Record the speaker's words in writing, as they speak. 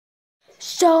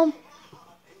So,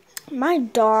 my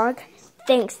dog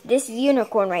thinks this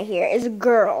unicorn right here is a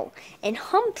girl and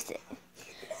humps it.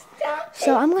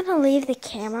 So I'm going to leave the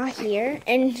camera here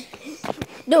and...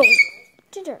 No,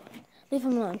 Ginger, leave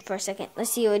him alone for a second. Let's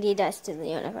see what he does to the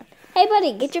unicorn. Hey,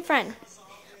 buddy, get your friend.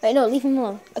 Wait, no, leave him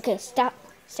alone. Okay, stop.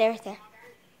 Stay right there.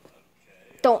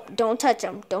 Don't touch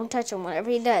him. Don't touch him.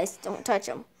 Whatever he does, don't touch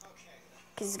him.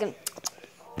 Because he's going to...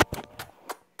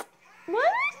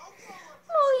 What?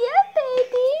 Oh, yeah,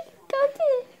 baby. Go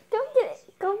get it. Go get it.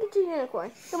 Go get your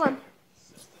unicorn. Come on.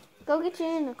 Go get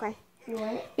your unicorn. You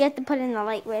want it? You have to put it in the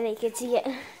light where they can see it.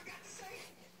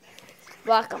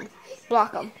 Block them.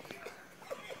 Block them.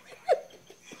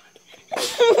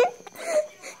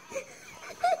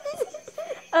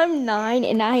 I'm 9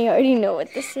 and I already know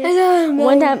what this is.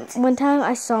 One time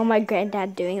I saw my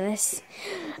granddad doing this.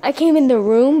 I came in the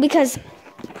room because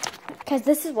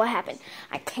this is what happened.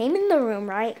 I came in the room,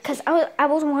 right? Because I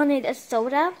was wanted a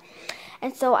soda.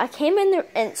 And so I came in there,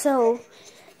 and so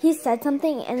he said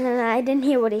something, and then I didn't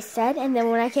hear what he said. And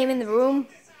then when I came in the room,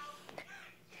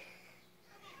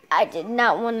 I did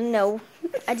not want to know.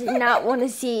 I did not want to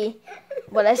see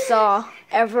what I saw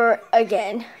ever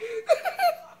again.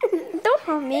 Don't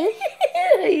harm me.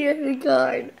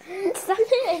 Unicorn. Stop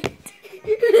it.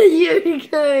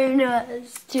 Unicorn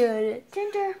was doing it.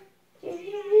 Ginger.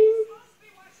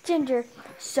 Ginger.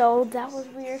 So that was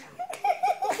weird.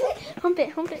 Hump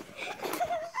it, hump it.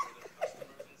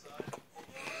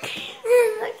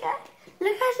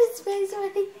 Look at his face,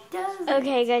 what he does.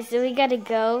 Okay, guys, so we gotta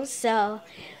go. So,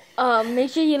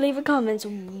 make sure you leave a comment,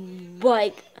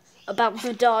 like, about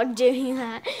the dog doing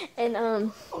that, and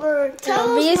Or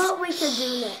tell us what we should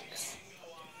do next.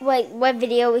 like what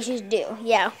video we should do.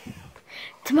 Yeah,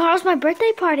 tomorrow's my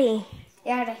birthday party.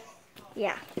 Yeah.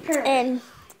 And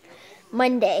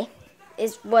Monday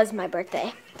was my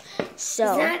birthday. So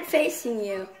He's not facing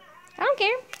you. I don't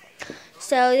care.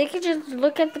 So you can just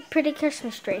look at the pretty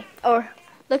Christmas tree, or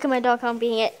look at my dog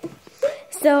humping it.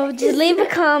 So just leave a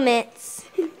comments.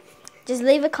 Just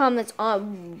leave a comments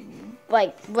on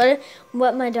like what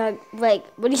my dog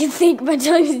what do you think my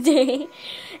dog is doing?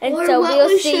 And or so what we'll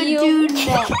we see should you do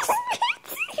next.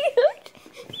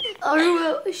 Or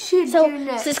what we should So do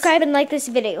next. subscribe and like this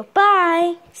video.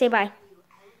 Bye. Say bye.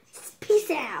 Peace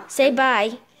out. Say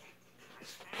bye.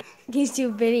 He's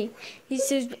too bitty.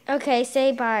 Okay,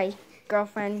 say bye,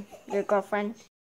 girlfriend. Your girlfriend.